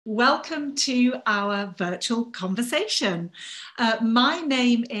Welcome to our virtual conversation. My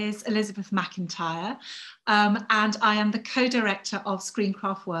name is Elizabeth McIntyre, and I am the co-director of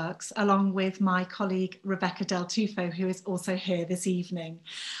ScreenCraft Works, along with my colleague Rebecca Del Tufo, who is also here this evening.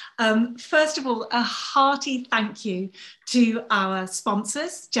 First of all, a hearty thank you to our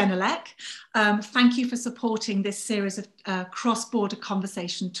sponsors, Genelec. Thank you for supporting this series of cross-border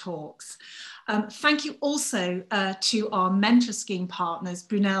conversation talks. Thank you also to our mentor scheme partners,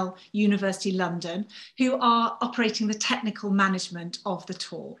 Brunel University London, who are operating the technical management of the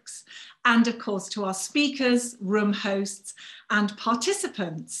talks. And of course to our speakers, room hosts and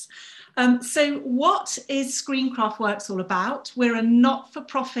participants. So what is ScreenCraft Works all about? We're a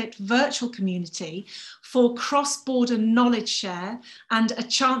not-for-profit virtual community for cross-border knowledge share and a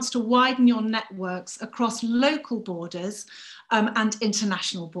chance to widen your networks across local borders and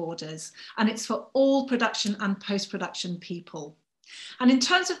international borders. And it's for all production and post-production people. And in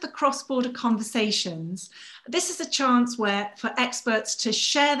terms of the cross-border conversations, this is a chance for experts to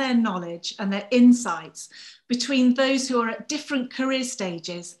share their knowledge and their insights between those who are at different career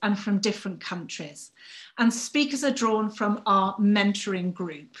stages and from different countries. And speakers are drawn from our mentoring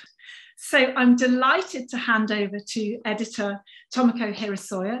group. So I'm delighted to hand over to editor Tomoko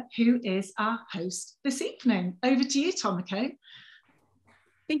Hirasawa, who is our host this evening. Over to you, Tomoko.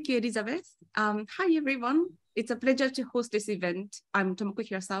 Thank you, Elizabeth. Hi, everyone. It's a pleasure to host this event. I'm Tomoko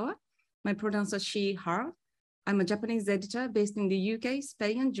Hirasawa. My pronouns are she, her. I'm a Japanese editor based in the UK,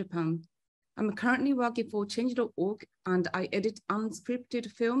 Spain, and Japan. I'm currently working for Change.org, and I edit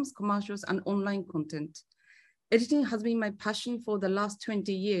unscripted films, commercials, and online content. Editing has been my passion for the last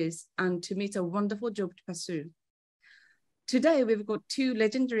 20 years, and to me, it's a wonderful job to pursue. Today, we've got two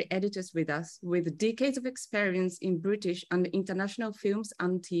legendary editors with us with decades of experience in British and international films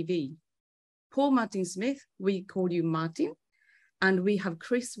and TV. Paul Martin Smith, we call you Martin, and we have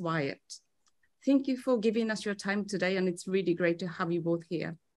Chris Wyatt. Thank you for giving us your time today, and it's really great to have you both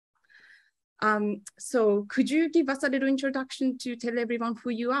here. So could you give us a little introduction to tell everyone who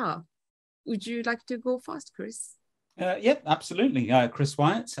you are? Would you like to go first, Chris? Yeah, absolutely. Chris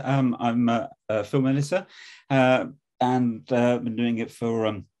Wyatt. I'm a film editor and been doing it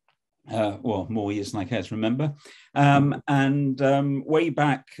for well, more years than I care to remember. Way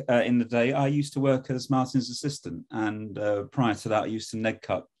back in the day, I used to work as Martin's assistant, and prior to that, I used to neg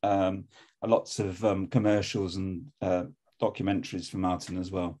cut lots of commercials and documentaries for Martin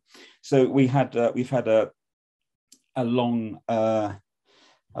as well. So we've had a long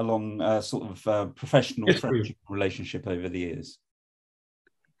sort of professional friendship relationship over the years.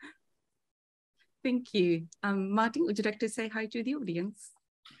 Thank you. Martin, would you like to say hi to the audience?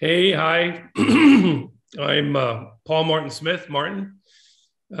 Hey, hi. I'm Paul Martin Smith, Martin.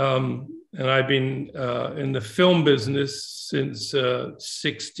 And I've been in the film business since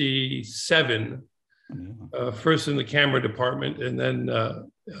 67, first in the camera department, and then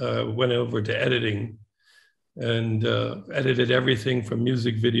went over to editing and edited everything from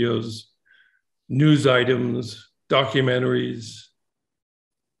music videos, news items, documentaries,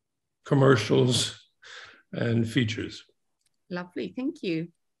 commercials, and features. Lovely, thank you.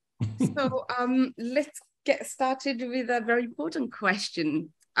 So let's get started with a very important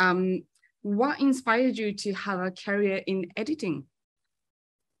question. What inspired you to have a career in editing?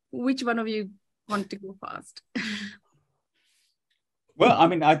 Which one of you want to go first? Well,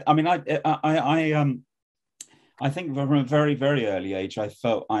 I think from a very, very early age, I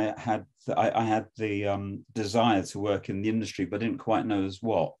felt I had the desire to work in the industry, but didn't quite know as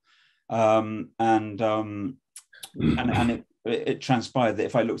what. It transpired that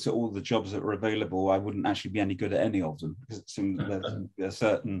if I looked at all the jobs that were available, I wouldn't actually be any good at any of them, because it seemed there's a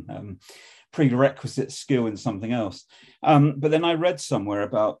certain prerequisite skill in something else. But then I read somewhere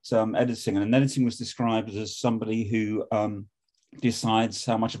about editing, and editing was described as somebody who decides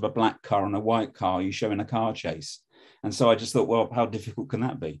how much of a black car and a white car you show in a car chase. And so I just thought, well, how difficult can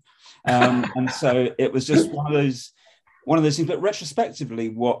that be? And so it was just one of those things. But retrospectively,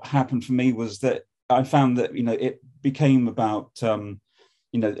 what happened for me was that I found that, it became about,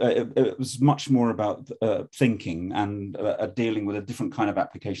 it was much more about thinking and dealing with a different kind of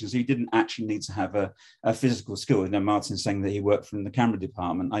application. So you didn't actually need to have a physical skill. Martin's saying that he worked from the camera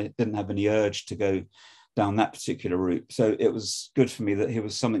department. I didn't have any urge to go down that particular route. So it was good for me that he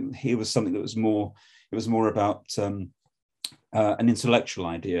was something that was more about an intellectual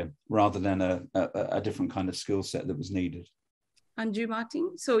idea rather than a different kind of skill set that was needed. And you,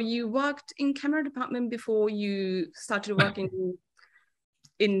 Martin, so you worked in camera department before you started working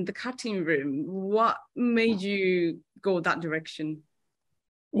in the cutting room. What made you go that direction?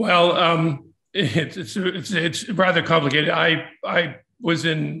 Well, it's rather complicated. I was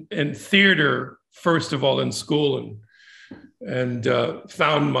in theater, first of all, in school, and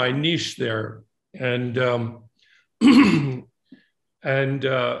found my niche there. And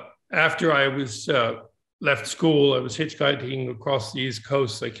after I was left school, I was hitchhiking across the East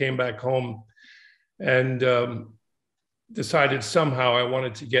Coast. I came back home and decided somehow I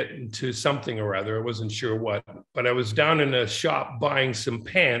wanted to get into something or other. I wasn't sure what, but I was down in a shop buying some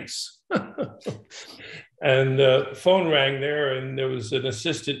pants. And the phone rang there, and there was an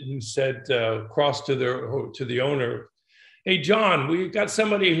assistant who said, across to the owner, "Hey, John, we got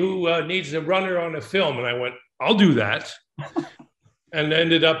somebody who needs a runner on a film." And I went, "I'll do that." And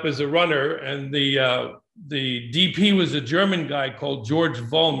ended up as a runner. And the DP was a German guy called George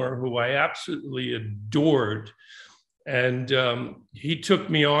Vollmer, who I absolutely adored. And he took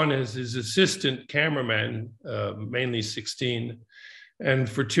me on as his assistant cameraman, mainly 16. And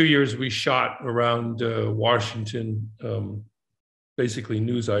for 2 years, we shot around Washington, basically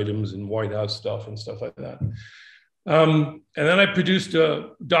news items and White House stuff and stuff like that. And then I produced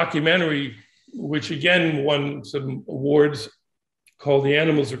a documentary, which again won some awards, called "The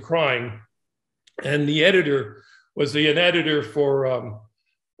Animals Are Crying." And the editor was an editor for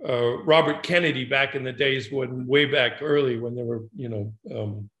Robert Kennedy back in the days, way back early when they were,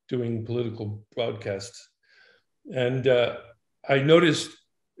 doing political broadcasts. And I noticed,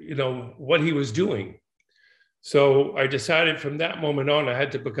 what he was doing. So I decided from that moment on, I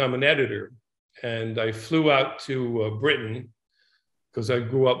had to become an editor. And I flew out to Britain, because I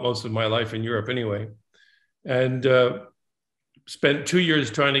grew up most of my life in Europe anyway, and spent 2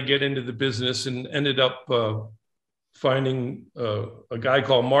 years trying to get into the business, and ended up finding a guy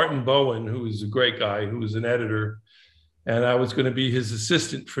called Martin Bowen, who was a great guy, who was an editor. And I was going to be his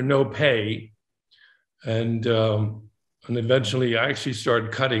assistant for no pay. And eventually I actually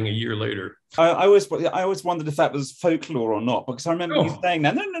started cutting a year later. I always wondered if that was folklore or not, because I remember you saying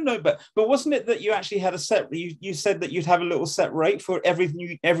that. No, but wasn't it that you actually had a set? You said that you'd have a little set rate for every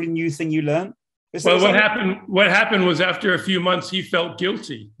new thing you learn. Well, what happened was, after a few months, he felt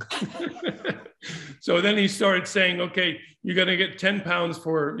guilty. So then he started saying, "Okay, you're going to get 10 pounds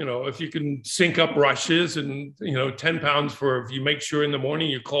for, if you can sync up rushes, and 10 pounds for if you make sure in the morning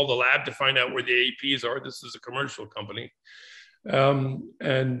you call the lab to find out where the APs are." This is a commercial company. In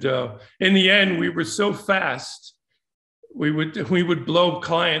the end, we were so fast, we would blow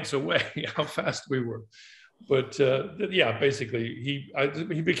clients away how fast we were. But yeah, basically,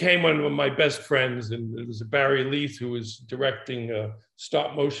 he became one of my best friends. And it was Barry Leith, who was directing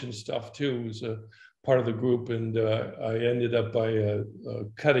stop motion stuff too, who was a part of the group. And I ended up by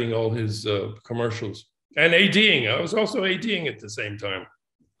cutting all his commercials and ADing. I was also ADing at the same time.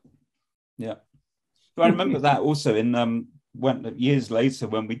 Yeah, but I remember that also in years later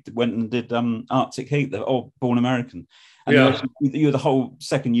when we went and did Arctic Heat, the Born American. And you were the whole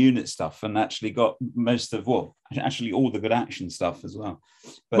second unit stuff, and actually got most of actually all the good action stuff as well.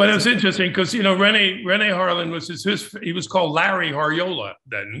 But it was interesting because Rene Harlan was he was called Larry Harjola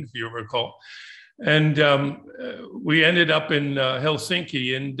then, if you recall, and we ended up in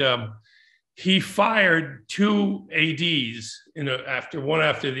Helsinki, and he fired 2 ADs one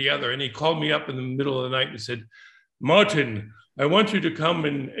after the other, and he called me up in the middle of the night and said, "Martin, I want you to come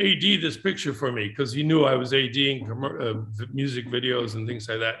and AD this picture for me," because he knew I was ADing music videos and things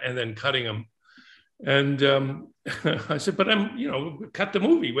like that, and then cutting them. And I said, "But cut the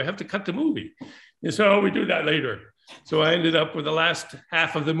movie. We have to cut the movie." He said, "Oh, we do that later." So I ended up with the last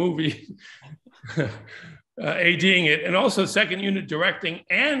half of the movie ADing it, and also second unit directing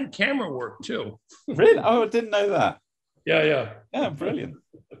and camera work too. Really? Oh, I didn't know that. Yeah, brilliant.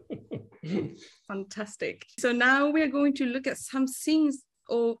 Fantastic. So now we are going to look at some scenes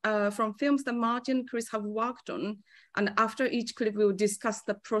from films that Martin and Chris have worked on. And after each clip, we will discuss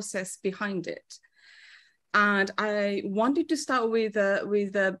the process behind it. And I wanted to start with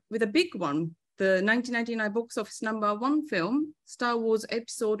a big one, the 1999 box office #1 film, Star Wars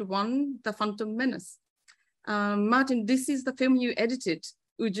Episode I, The Phantom Menace. Martin, this is the film you edited.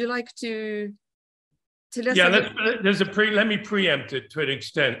 Would you like to tell us? Yeah, let me preempt it to an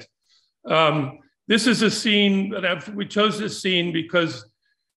extent. This is a scene that we chose this scene because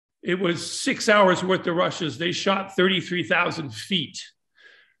it was 6 hours worth of rushes. They shot 33,000 feet.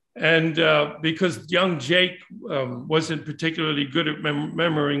 And because young Jake wasn't particularly good at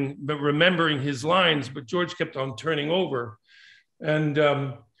remembering his lines, but George kept on turning over. And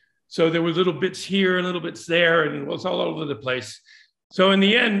so there were little bits here and little bits there, and it was all over the place. So in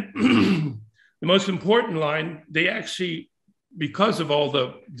the end, the most important line, they actually, because of all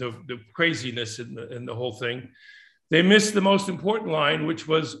the craziness in the whole thing, they missed the most important line, which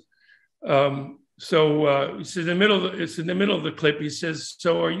was So he says, it's in the middle of the clip. He says,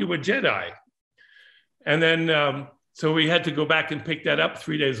 "So are you a Jedi?" And then, so we had to go back and pick that up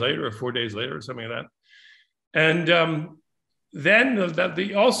 3 days later or 4 days later or something like that. And then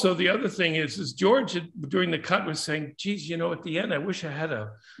the other thing is George during the cut was saying, "Geez, you know, at the end, I wish I had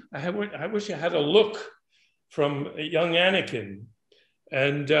a look from a young Anakin."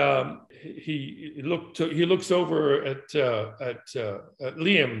 And he looks over at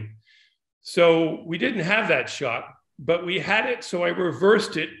Liam. So we didn't have that shot, but we had it. So I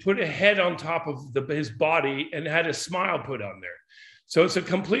reversed it, put a head on top of his body, and had a smile put on there. So it's a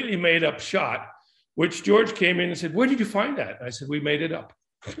completely made up shot, which George came in and said, "Where did you find that?" And I said, "We made it up."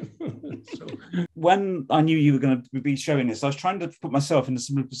 So. When I knew you were going to be showing this, I was trying to put myself in a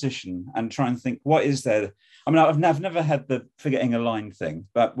similar position and try and think, what is there? I mean, I've never had the forgetting a line thing,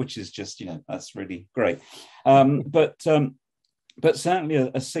 but which is just, you know, that's really great. But certainly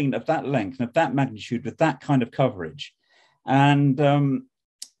a scene of that length and of that magnitude with that kind of coverage. And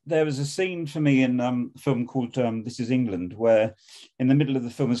there was a scene for me in a film called This Is England, where in the middle of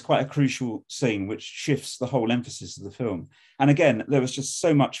the film is quite a crucial scene which shifts the whole emphasis of the film. And again, there was just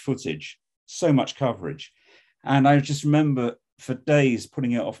so much footage, so much coverage. And I just remember for days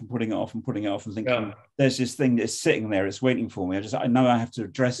putting it off and putting it off and putting it off and thinking, there's this thing that's sitting there, it's waiting for me. I know I have to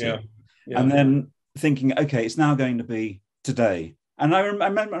address it. Yeah. And then thinking, okay, it's now going to be today. And I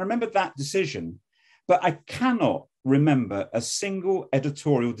remember that decision, but I cannot remember a single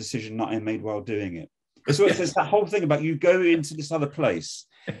editorial decision that I made while doing it. It's that whole thing about you go into this other place.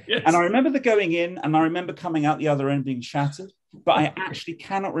 Yes. And I remember the going in and I remember coming out the other end being shattered, but I actually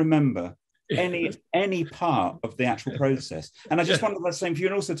cannot remember any part of the actual process. And I just wonder the same for you,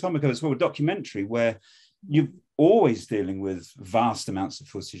 and also Tomoko as well, a documentary where you're always dealing with vast amounts of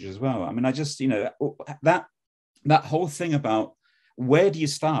footage as well. I mean, I just, you know, that whole thing about where do you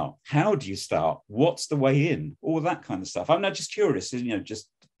start? How do you start? What's the way in? All that kind of stuff. I'm not just curious, you know, just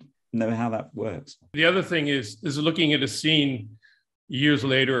know how that works. The other thing is looking at a scene years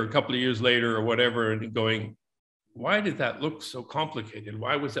later, or a couple of years later or whatever, and going, why did that look so complicated?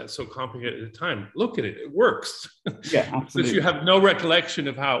 Why was that so complicated at the time? Look at it, it works. Yeah, absolutely. Because you have no recollection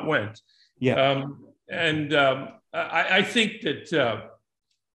of how it went. Yeah. I think that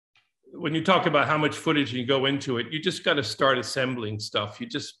when you talk about how much footage you go into it, you just got to start assembling stuff. You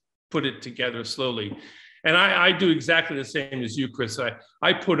just put it together slowly. And I do exactly the same as you, Chris.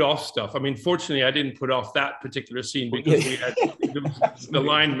 I put off stuff. I mean, fortunately, I didn't put off that particular scene because we had the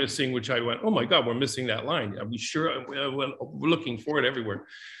line missing, which I went, oh my God, we're missing that line. Are we sure? We're looking for it everywhere.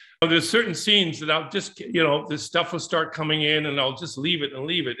 There's certain scenes that I'll just, you know, this stuff will start coming in and I'll just leave it.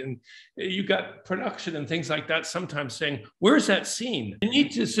 And you got production and things like that sometimes saying, where's that scene? You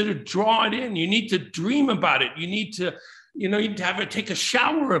need to sort of draw it in. You need to dream about it. You need to, you know, you need to have it, take a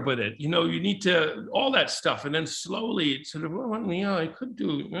shower with it. You know, you need to, all that stuff. And then slowly sort of, well, yeah, I could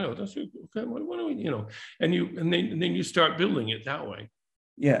do, you know, that's okay. What do we, you know, and then you start building it that way.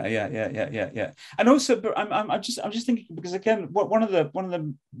 Yeah. And also, but I'm just thinking, because again, one of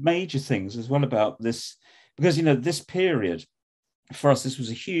the major things as well about this, because, you know, this period for us, this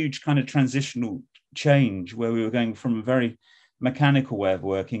was a huge kind of transitional change where we were going from a very mechanical way of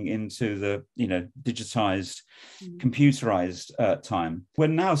working into the, you know, digitized, computerized time. We're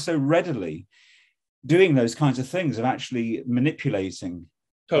now so readily doing those kinds of things of actually manipulating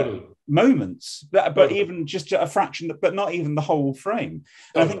moments, but even just a fraction, but not even the whole frame.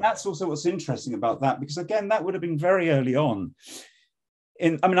 And I think that's also what's interesting about that, because again, that would have been very early on.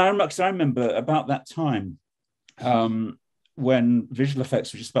 I remember about that time when visual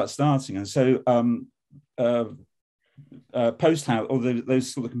effects were just about starting, and so post house or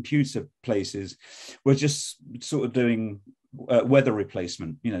those sort of computer places were just sort of doing weather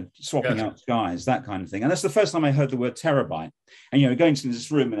replacement, you know, swapping out skies, that kind of thing. And that's the first time I heard the word terabyte. And, you know, going to this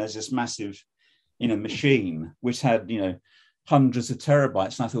room and there's this massive, you know, machine which had, you know, hundreds of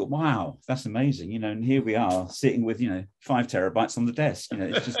terabytes. And I thought, wow, that's amazing. You know, and here we are sitting with, you know, 5 terabytes on the desk. You know,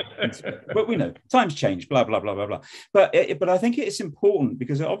 it's just, but we know times change, blah, blah, blah, blah, blah. But I think it's important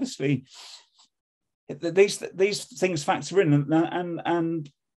because obviously these things factor in, and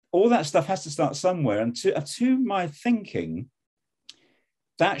all that stuff has to start somewhere. And to my thinking,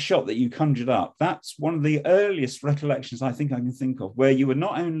 that shot that you conjured up, that's one of the earliest recollections I think I can think of, where you were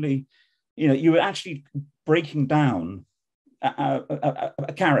not only, you know, you were actually breaking down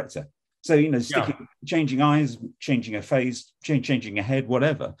a character. So, you know, changing eyes, changing a face, changing a head,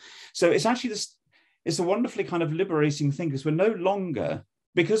 whatever. So it's actually it's a wonderfully kind of liberating thing, because we're no longer,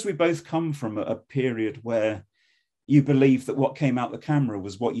 because we both come from a period where you believe that what came out the camera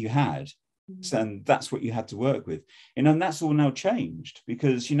was what you had. And that's what you had to work with. And that's all now changed,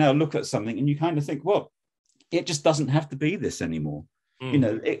 because you now look at something and you kind of think, well, it just doesn't have to be this anymore.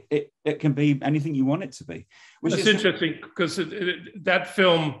 It can be anything you want it to be. Which is interesting, because that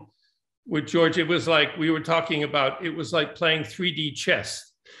film with George, it was like we were talking about, it was like playing 3D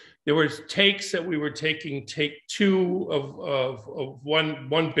chess. There were takes that we were taking, take two of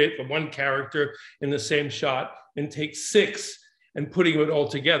one bit of one character in the same shot, and take 6 and putting it all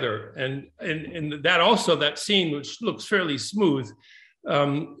together. And that also, that scene, which looks fairly smooth,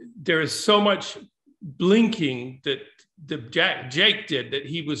 there is so much blinking that Jake did, that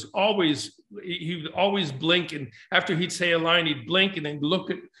he would always blink, and after he'd say a line, he'd blink and then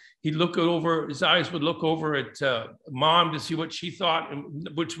he'd look over, his eyes would look over at Mom to see what she thought,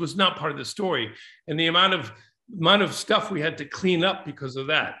 which was not part of the story. And the amount of stuff we had to clean up because of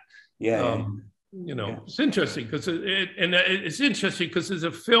that. It's interesting because it's interesting because there's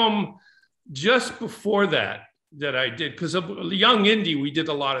a film just before that I did, because of Young Indie, we did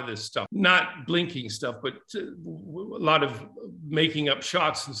a lot of this stuff, not blinking stuff, but a lot of making up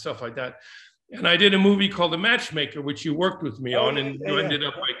shots and stuff like that. And I did a movie called The Matchmaker, which you worked with me on, and you ended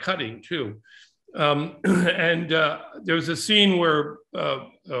up by cutting too. There was a scene where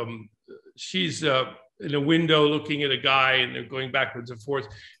she's in a window looking at a guy, and they're going backwards and forth.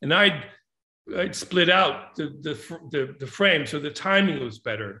 And I'd split out the frame so the timing was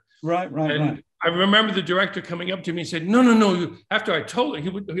better. Right. I remember the director coming up to me and said, no. After I told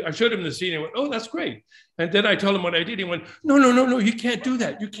him, I showed him the scene and he went, oh, that's great. And then I told him what I did. He went, no, you can't do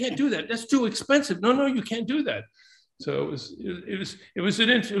that. You can't do that. That's too expensive. No, you can't do that. So it was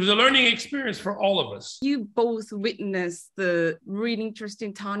a learning experience for all of us. You both witnessed the really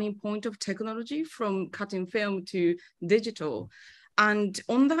interesting turning point of technology from cutting film to digital. And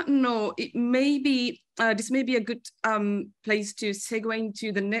on that note, this may be a good place to segue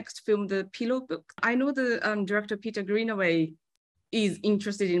into the next film, The Pillow Book. I know the director Peter Greenaway is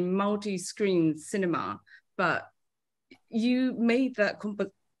interested in multi-screen cinema, but you made that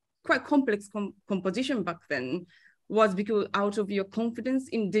quite complex composition back then. Was because out of your confidence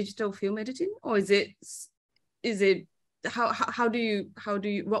in digital film editing, or is it how do you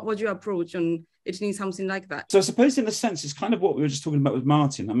what was your approach on editing something like that? So I suppose in a sense it's kind of what we were just talking about with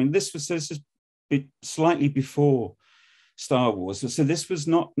Martin. I mean, this was slightly before Star Wars, so this was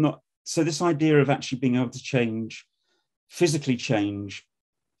not so this idea of actually being able to physically change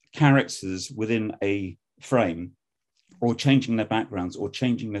characters within a frame, or changing their backgrounds, or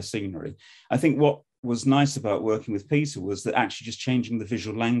changing their scenery. I think what was nice about working with Peter was that actually just changing the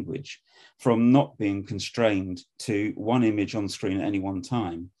visual language from not being constrained to one image on screen at any one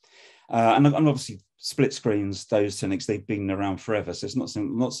time. And obviously split screens, those techniques, they've been around forever. So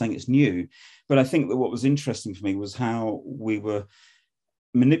I'm not saying it's new, but I think that what was interesting for me was how we were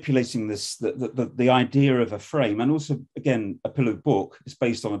manipulating the idea of a frame. And also, again, a pillow book is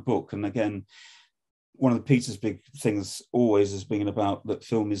based on a book. And again, one of Peter's big things always has been about that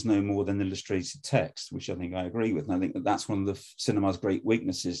film is no more than illustrated text, which I think I agree with. And I think that that's one of the cinema's great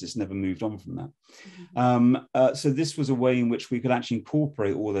weaknesses. It's never moved on from that. Mm-hmm. So this was a way in which we could actually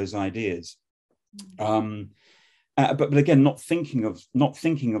incorporate all those ideas. But again, not thinking of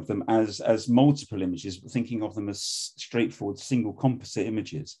them as multiple images, but thinking of them as straightforward single composite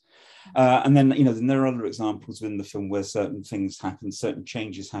images. And then, then there are other examples within the film where certain things happen, certain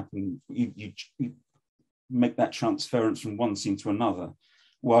changes happen. You make that transference from one scene to another.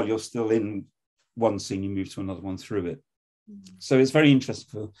 While you're still in one scene, you move to another one through it. So it's very interesting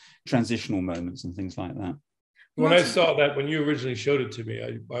for transitional moments and things like that. When I saw that, when you originally showed it to me,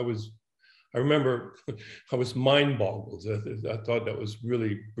 I remember I was mind boggled. I thought that was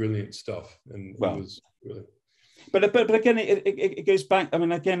really brilliant stuff. And it was really... But again, it goes back. I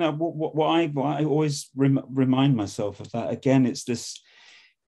mean, again, what I always remind myself of that. Again,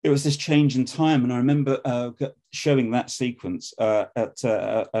 it was this change in time, and I remember showing that sequence at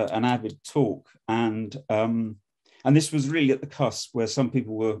an Avid talk, and this was really at the cusp where some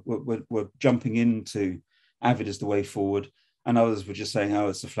people were jumping into Avid as the way forward, and others were just saying, "Oh,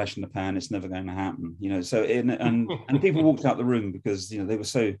 it's a flash in the pan; it's never going to happen." So and people walked out the room because they were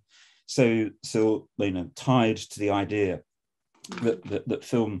so tied to the idea that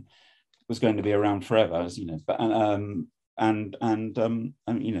film was going to be around forever, as but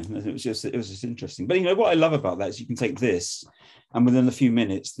it was just interesting. But what I love about that is you can take this, and within a few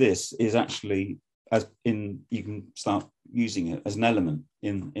minutes, this is actually you can start using it as an element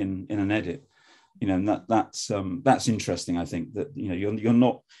in an edit. And that's interesting. I think that you're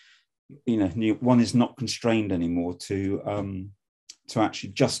not one is not constrained anymore to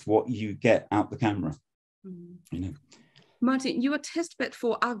actually just what you get out the camera. Martin, you were testbed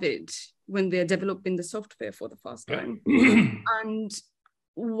for Avid when they're developing the software for the first time. And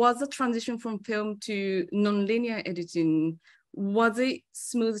was the transition from film to non-linear editing, was it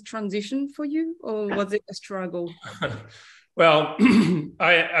smooth transition for you, or was it a struggle? Well,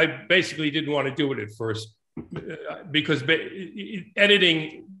 I basically didn't want to do it at first because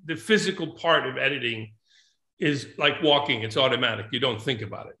editing, the physical part of editing is like walking. It's automatic. You don't think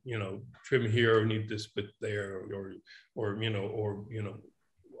about it. You know, trim here, need this bit there, or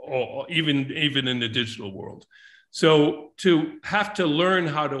even in the digital world. So to have to learn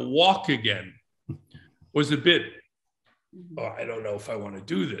how to walk again was a bit, oh, I don't know if I want to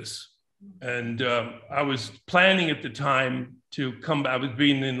do this. And I was planning at the time to come back. I was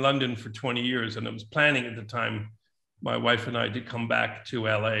being in London for 20 years, and I was planning at the time, my wife and I, to come back to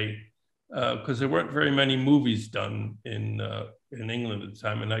LA because there weren't very many movies done in England at the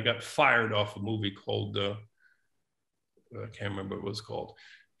time. And I got fired off a movie called, I can't remember what it was called,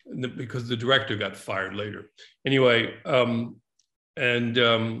 because the director got fired later. Anyway,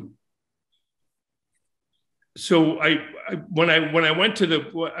 so when I went to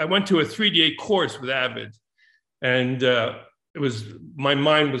a 3D course with Avid, and my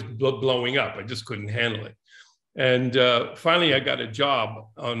mind was blowing up. I just couldn't handle it. And finally, I got a job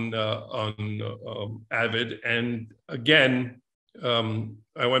on Avid, and again,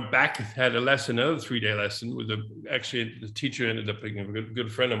 I went back, had a lesson, another 3-day lesson with actually the teacher ended up being a good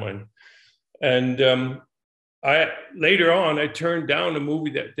friend of mine. And later on, I turned down a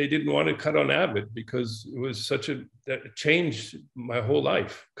movie that they didn't want to cut on Avid because it was that changed my whole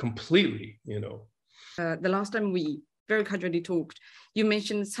life completely, you know. The last time we very casually talked, you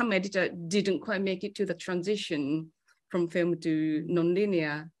mentioned some editor didn't quite make it to the transition from film to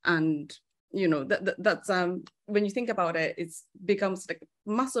non-linear, and you know that's when you think about it, it becomes like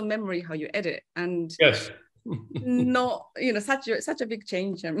muscle memory how you edit, and yes, not such a big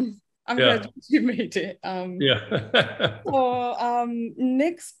change. I'm glad you made it. So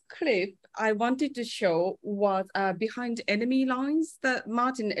next clip I wanted to show was Behind Enemy Lines that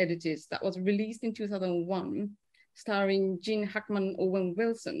Martin edited, that was released in 2001, starring Gene Hackman, Owen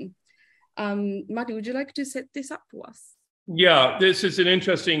Wilson. Martin, would you like to set this up for us? Yeah, this is an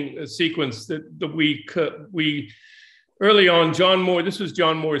interesting sequence that we early on, John Moore, this was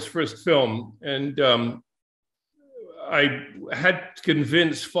John Moore's first film, and I had to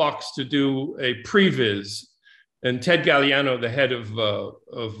convince Fox to do a previs, and Ted Galliano, the head of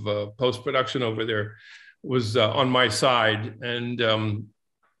post-production over there, was on my side, and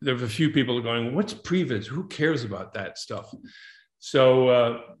there were a few people going, "What's previs? Who cares about that stuff?"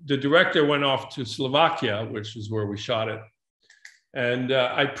 So the director went off to Slovakia, which is where we shot it, and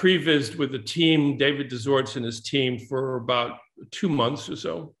I prevised with the team, David Dezorts and his team, for about 2 months or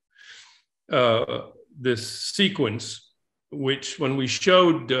so. This sequence, which when we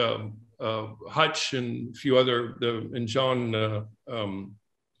showed Hutch and a few other, and John,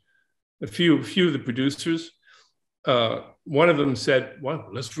 a few of the producers, one of them said, "Well,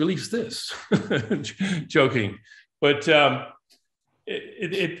 let's release this," joking. But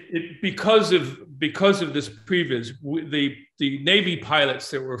because of this previs, the Navy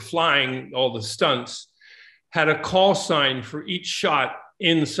pilots that were flying all the stunts had a call sign for each shot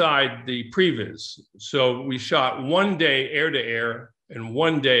inside the previs. So we shot 1 day air to air and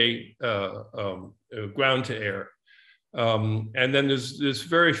 1 day ground to air. And then there's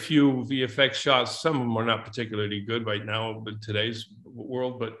very few VFX shots. Some of them are not particularly good right now in today's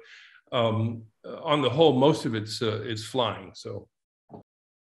world, but on the whole, most of it's flying. So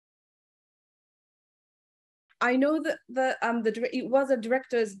I know that it was a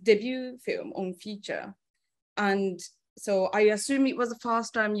director's debut film on feature, and so I assume it was the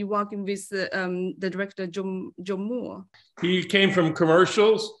first time you working with the director John Moore. He came from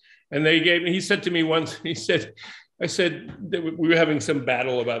commercials, and he said to me once, I said that we were having some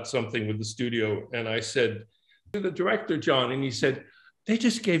battle about something with the studio, and I said to the director, John, and he said, "They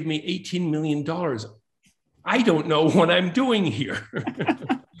just gave me $18 million. I don't know what I'm doing here."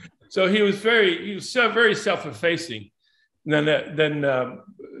 So he was very self-effacing.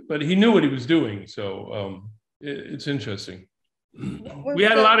 But he knew what he was doing. So it's interesting. We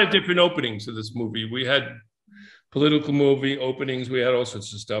had a lot of different openings of this movie. We had political movie openings. We had all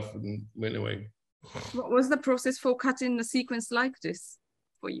sorts of stuff. And anyway. What was the process for cutting a sequence like this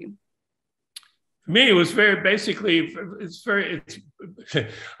for you? For me, it was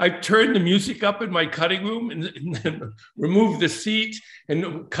I turned the music up in my cutting room and then removed the seat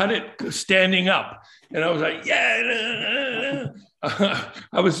and cut it standing up. And I was like, yeah.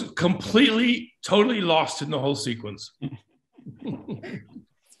 I was totally lost in the whole sequence.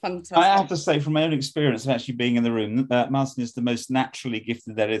 Fantastic. I have to say, from my own experience of actually being in the room, Martin is the most naturally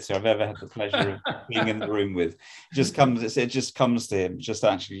gifted editor I've ever had the pleasure of being in the room with. It just comes to him. Just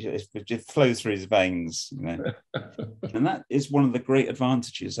actually, it just flows through his veins, you know. And that is one of the great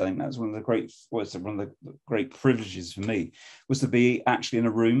advantages. I think that's one of the great privileges for me, was to be actually in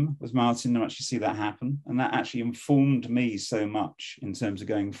a room with Martin and actually see that happen. And that actually informed me so much in terms of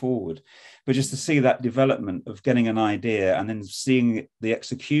going forward. But just to see that development of getting an idea and then seeing the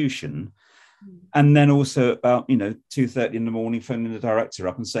execution, and then also about 2:30 in the morning phoning the director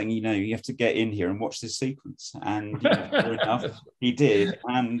up and saying, you have to get in here and watch this sequence. And sure enough, he did,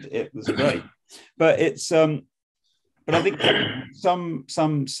 and it was great. But it's but I think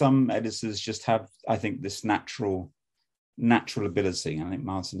some editors just have, I think, this natural ability. I think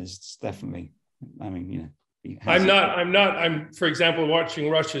Martin is definitely, I'm, for example, watching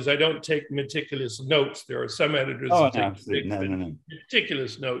rushes. I don't take meticulous notes. There are some editors that take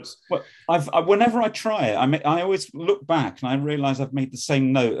meticulous notes. Well, whenever I try it, I always look back and I realize I've made the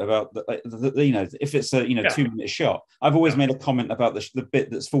same note about if it's a 2-minute shot, I've always made a comment about the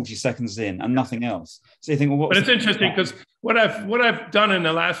bit that's 40 seconds in and nothing else. So you think, well, but it's interesting because what I've done in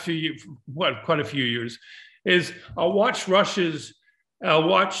the last few years, quite a few years, is I'll watch rushes. I'll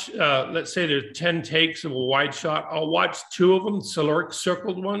watch, let's say there's 10 takes of a wide shot. I'll watch 2 of them,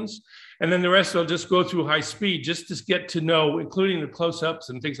 circled ones, and then the rest I'll just go through high speed just to get to know, including the close-ups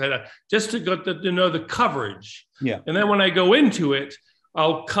and things like that, just to know the coverage. Yeah. And then when I go into it,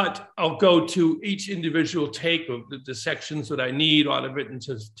 I'll go to each individual take of the sections that I need out of it and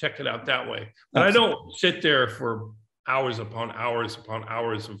just check it out that way. But I don't sit there for hours upon hours upon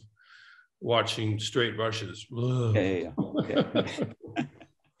hours of watching straight rushes. Yeah.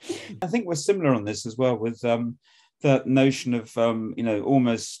 I think we're similar on this as well, with that notion of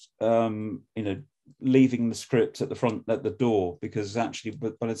almost leaving the script at the door, because actually,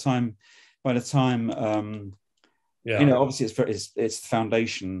 by the time obviously it's the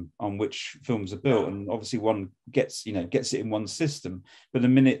foundation on which films are built, and obviously one gets it in one system. But the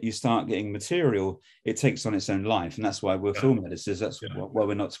minute you start getting material, it takes on its own life, and that's why we're film editors. That's why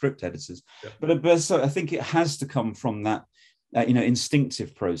we're not script editors. Yeah. But so I think it has to come from that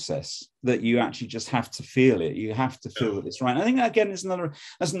instinctive process that you actually just have to feel it. You have to feel that it's right. And I think again,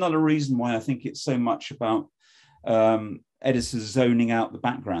 that's another reason why I think it's so much about editors zoning out the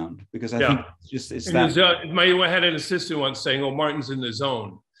background, because I think it's that. I had an assistant once saying, "Oh, Martin's in the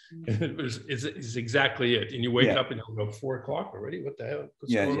zone." It's exactly it. And you wake up and you'll go 4 o'clock already. What the hell?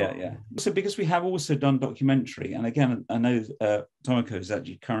 Yeah. So because we have also done documentary, and again, I know Tomoko is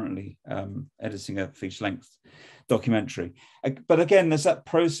actually currently editing a feature-length documentary. But again, there's that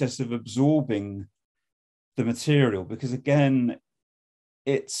process of absorbing the material, because again,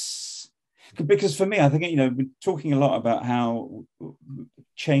 because for me, I think, we're talking a lot about how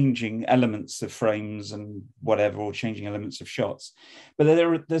changing elements of frames and whatever, or changing elements of shots. But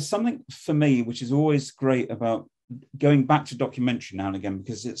there's something for me which is always great about going back to documentary now and again,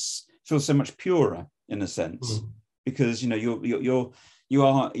 because it feels so much purer in a sense. Because it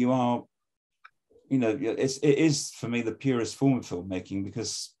is for me the purest form of filmmaking,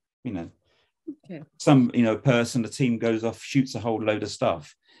 because some person, a team goes off, shoots a whole load of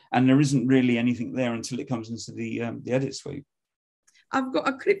stuff, and there isn't really anything there until it comes into the edit suite. I've got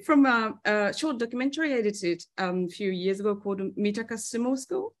a clip from a short documentary I edited a few years ago called Mitaka Sumo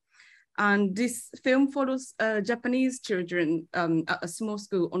School. And this film follows Japanese children at a small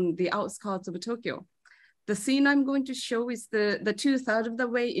school on the outskirts of Tokyo. The scene I'm going to show is the 2/3 of the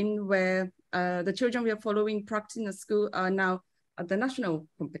way in, where the children we are following practicing at school are now at the national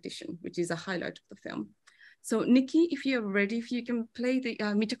competition, which is a highlight of the film. So Nikki, if you're ready, if you can play the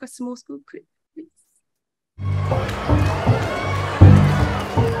Mitaka Sumo School clip, please.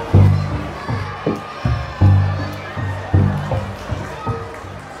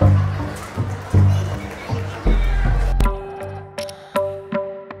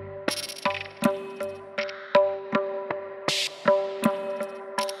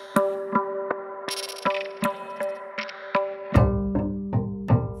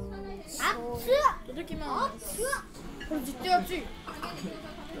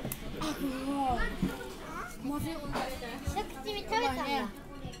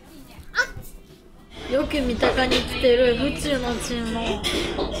 よく三鷹に来てる府中のチーム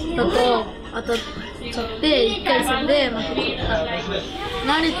だと当たっちゃって1回戦で負けちゃった。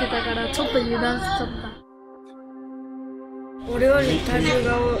慣れてたからちょっと油断しちゃった。俺より体重が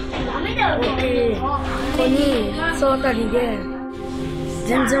大きい子に総当たりで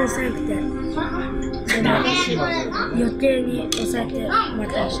全然遅くて、余計に抑えて負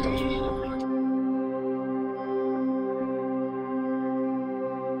けました。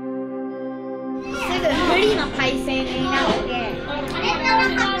人の対戦になって、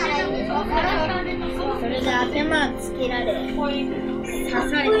それで頭をつけられ、刺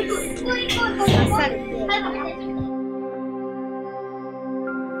されて。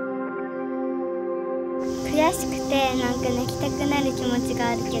悔しくてなんか泣きたくなる気持ちが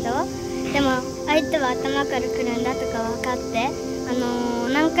あるけど、でも相手は頭から来るんだとか分かって、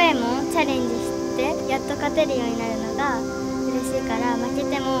何回もチャレンジしてやっと勝てるようになるのが嬉しいから、負け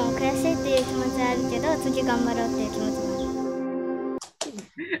ても悔しいっていう気持ちはあるけど、次頑張ろうっていう気持ちもある。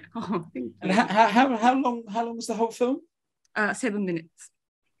And how long was the whole film? 7 minutes.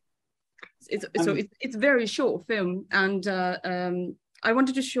 It's very short film, and I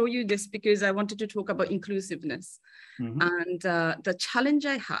wanted to show you this because I wanted to talk about inclusiveness. And the challenge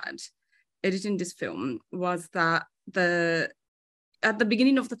I had editing this film was that at the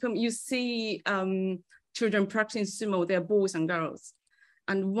beginning of the film, you see children practicing sumo, they're boys and girls.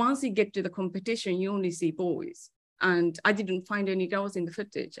 And once you get to the competition, you only see boys. And I didn't find any girls in the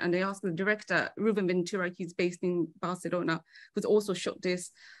footage. And I asked the director, Ruben Ventura, he's based in Barcelona, who's also shot this.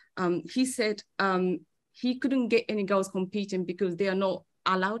 He said he couldn't get any girls competing because they are not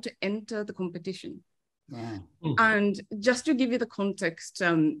allowed to enter the competition. Wow. And just to give you the context,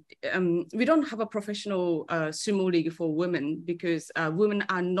 we don't have a professional sumo league for women because women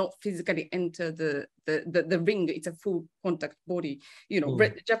are not physically enter the ring. It's a full contact body,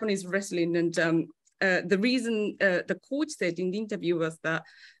 Japanese wrestling. And the reason the coach said in the interview was that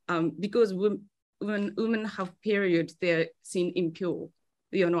because when women have periods, they're seen impure.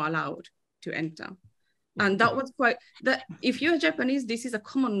 They are not allowed to enter. And that was that if you're Japanese, this is a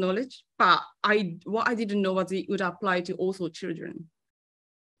common knowledge, but what I didn't know was it would apply to also children.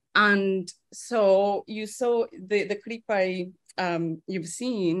 And so you saw the clip you've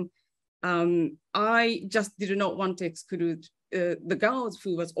seen, I just did not want to exclude the girls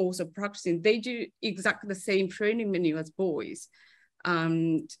who was also practicing. They do exactly the same training menu as boys.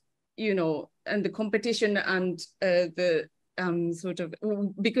 And, and the competition and the sort of,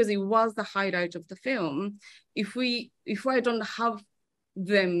 because it was the highlight of the film, if I don't have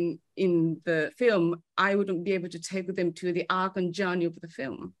them in the film, I wouldn't be able to take them to the arc and journey of the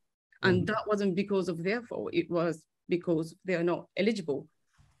film. And that wasn't because of their fault, it was because they are not eligible.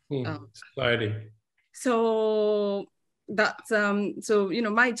 Society. So that's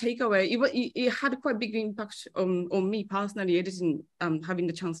my takeaway, it had quite a big impact on me personally editing, having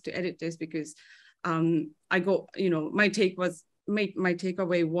the chance to edit this, because I got, my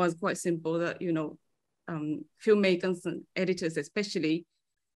takeaway was quite simple, that, filmmakers and editors especially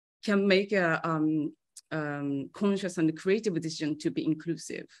can make a conscious and creative decision to be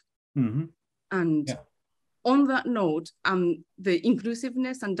inclusive. And on that note, the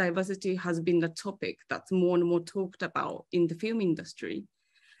inclusiveness and diversity has been the topic that's more and more talked about in the film industry.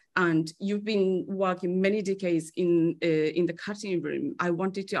 And you've been working many decades in the cutting room. I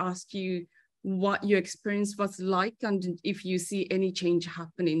wanted to ask you what your experience was like, and if you see any change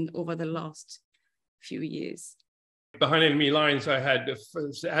happening over the last few years. Behind enemy lines, I had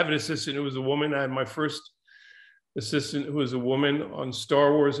an assistant who was a woman. I had my first assistant who was a woman. On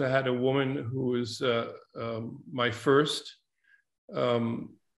Star Wars, I had a woman who was my first. On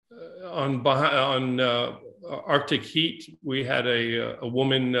Arctic Heat, we had a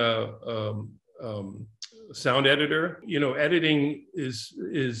woman sound editor. Editing is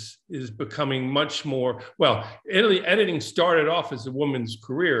becoming much more, well, editing started off as a woman's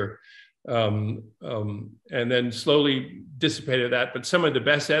career, and then slowly dissipated that. But some of the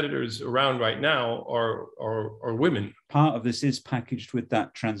best editors around right now are women. Part of this is packaged with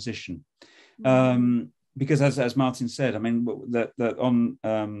that transition. Because as Martin said, I mean, that on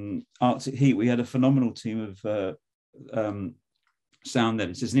Arctic Heat, we had a phenomenal team of sound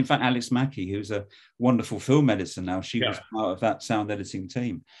editors. And in fact, Alex Mackey, who's a wonderful film editor now, she was part of that sound editing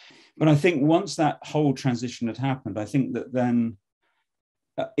team. But I think once that whole transition had happened, I think that then,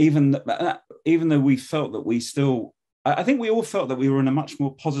 even though we felt that I think we all felt that we were in a much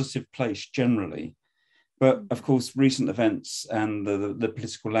more positive place generally. But of course, recent events and the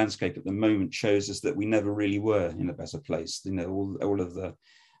political landscape at the moment shows us that we never really were in a better place. All of the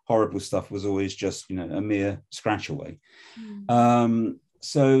horrible stuff was always just, a mere scratch away.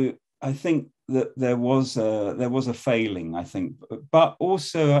 So I think that there was a failing, I think, but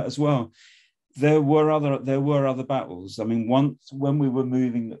also as well, there were other battles. I mean, once when we were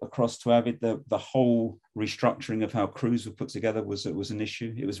moving across to Avid, the whole restructuring of how crews were put together was an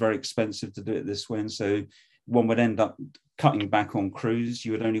issue. It was very expensive to do it this way, and so one would end up cutting back on crews.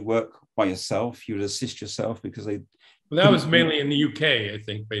 You would only work by yourself. You would assist yourself because they. Well, that was mainly in the UK, I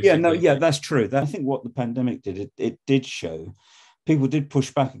think. Basically. Yeah, that's true. I think what the pandemic did, it did show people did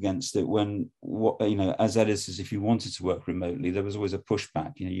push back against it when, as editors, if you wanted to work remotely, there was always a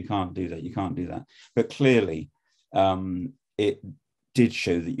pushback. You can't do that, you can't do that. But clearly, it did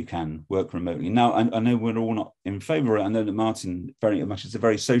show that you can work remotely. Now, I know we're all not in favor of it. I know that Martin, very much as a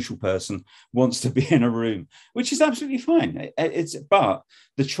very social person, wants to be in a room, which is absolutely fine. But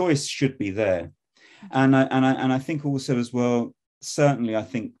the choice should be there. And I think also as well, certainly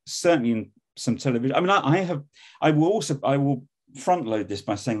in some television. I mean, I will front load this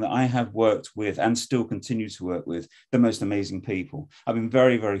by saying that I have worked with and still continue to work with the most amazing people. I've been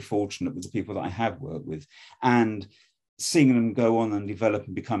very, very fortunate with the people that I have worked with, and seeing them go on and develop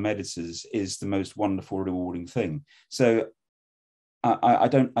and become editors is the most wonderful, rewarding thing. So I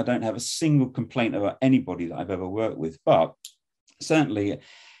don't have a single complaint about anybody that I've ever worked with, but certainly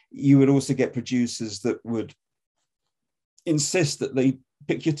you would also get producers that would insist that they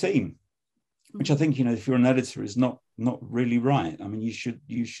pick your team, which I think, if you're an editor, is not really right. I mean, you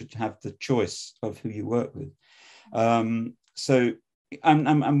should have the choice of who you work with. So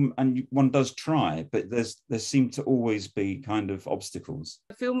and one does try, but there seem to always be kind of obstacles.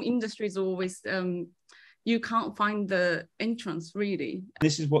 The film industry is always you can't find the entrance, really.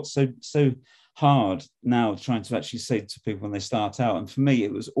 This is what's so hard now, trying to actually say to people when they start out. And for me,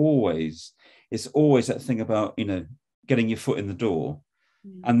 it's always that thing about getting your foot in the door,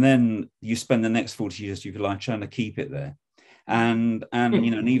 and then you spend the next 40 years of your life trying to keep it there. And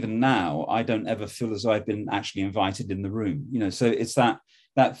and even now, I don't ever feel as though I've been actually invited in the room. So it's that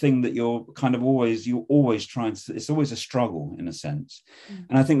thing that you're always trying to. It's always a struggle in a sense.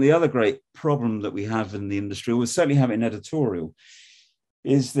 And I think the other great problem that we have in the industry, or we certainly have in editorial,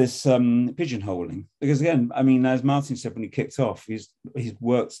 is this pigeonholing. Because again, I mean, as Martin said when he kicked off, he's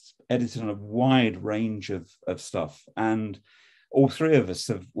edited on a wide range of stuff, and all three of us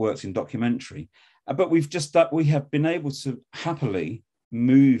have worked in documentary. But we have been able to happily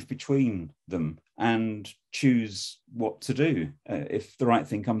move between them and choose what to do if the right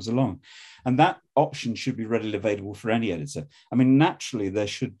thing comes along. And that option should be readily available for any editor. I mean, naturally, there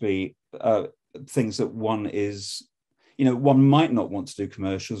should be things that one might not want to do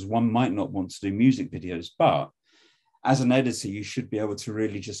commercials, one might not want to do music videos, but as an editor, you should be able to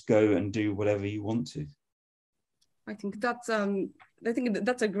really just go and do whatever you want to. I think that's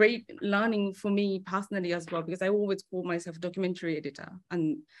a great learning for me personally as well, because I always call myself documentary editor,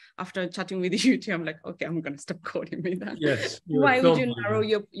 and after chatting with you two, I'm like, okay, I'm going to stop calling me that. Yes. Why would you narrow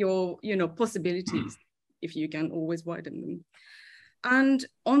your possibilities if you can always widen them? And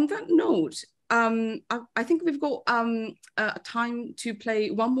on that note, I think we've got time to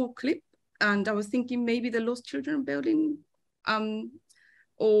play one more clip, and I was thinking maybe the Lost Children Building.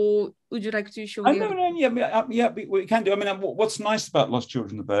 Or would you like to show? Yeah, we can do. I mean, what's nice about Lost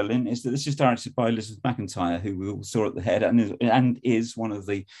Children of Berlin is that this is directed by Elizabeth McIntyre, who we all saw at the head, and is one of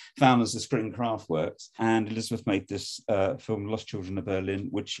the founders of ScreenCraft Works. And Elizabeth made this film, Lost Children of Berlin,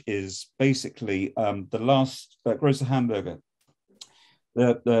 which is basically the last Große Hamburger.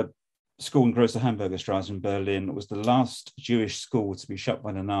 The school in Große Hamburger Straße in Berlin was the last Jewish school to be shut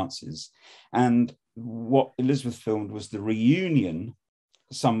by the Nazis. And what Elizabeth filmed was the reunion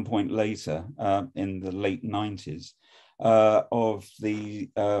some point later in the late 90s of the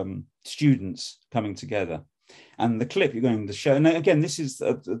students coming together. And the clip you're going to show, and again, this is,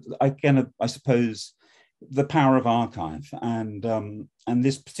 I suppose, the power of archive. And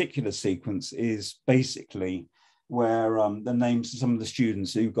this particular sequence is basically where the names of some of the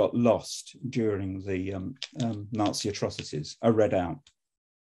students who got lost during the Nazi atrocities are read out.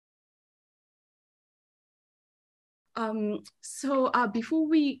 So before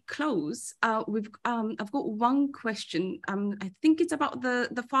we close, I've got one question. I think it's about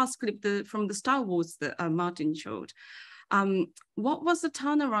the first clip from the Star Wars that Martin showed. What was the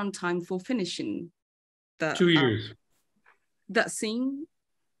turnaround time for finishing the 2 years? That scene?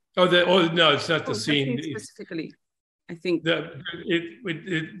 No, it's not the scene specifically. I think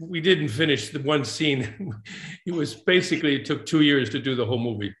we didn't finish the one scene. It took 2 years to do the whole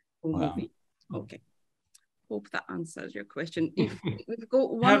movie. Wow. Okay. Hope that answers your question. If we've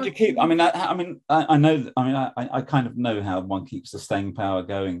got one, how do you keep? I know. I kind of know how one keeps the staying power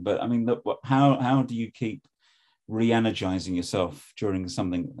going, but I mean, how do you keep re-energizing yourself during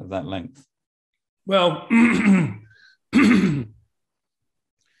something of that length? Well,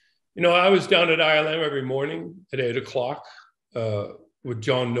 I was down at ILM every morning at 8 o'clock with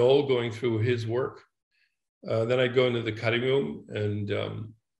John Knoll going through his work. Then I'd go into the cutting room, and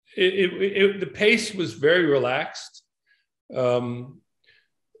the pace was very relaxed.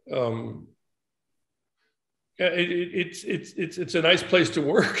 It's a nice place to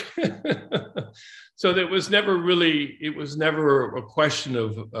work. So it was never a question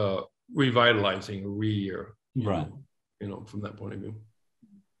of revitalizing or right. From that point of view.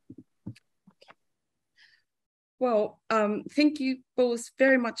 Well, thank you both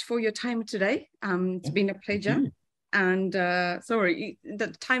very much for your time today. It's been a pleasure. And sorry, the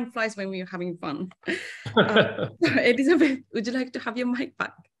time flies when we're having fun. Elizabeth, would you like to have your mic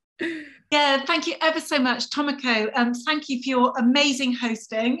back? Yeah, thank you ever so much, Tomoko. Thank you for your amazing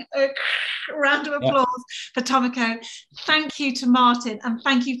hosting. Round of applause for Tomoko. Thank you to Martin, and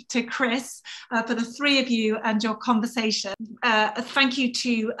thank you to Chris for the three of you and your conversation. Thank you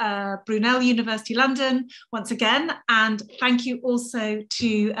to Brunel University London once again, and thank you also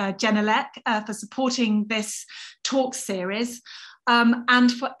to Genelec for supporting this talk series.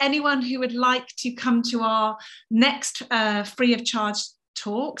 And for anyone who would like to come to our next free of charge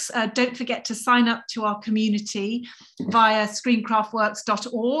talks, don't forget to sign up to our community via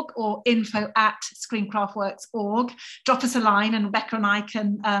ScreencraftWorks.org or info@ScreencraftWorks.org. Drop us a line and Rebecca and I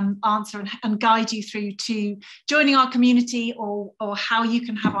can answer and guide you through to joining our community, or how you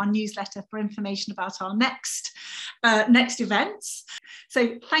can have our newsletter for information about our next events.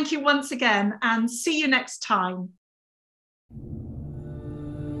 So thank you once again, and see you next time.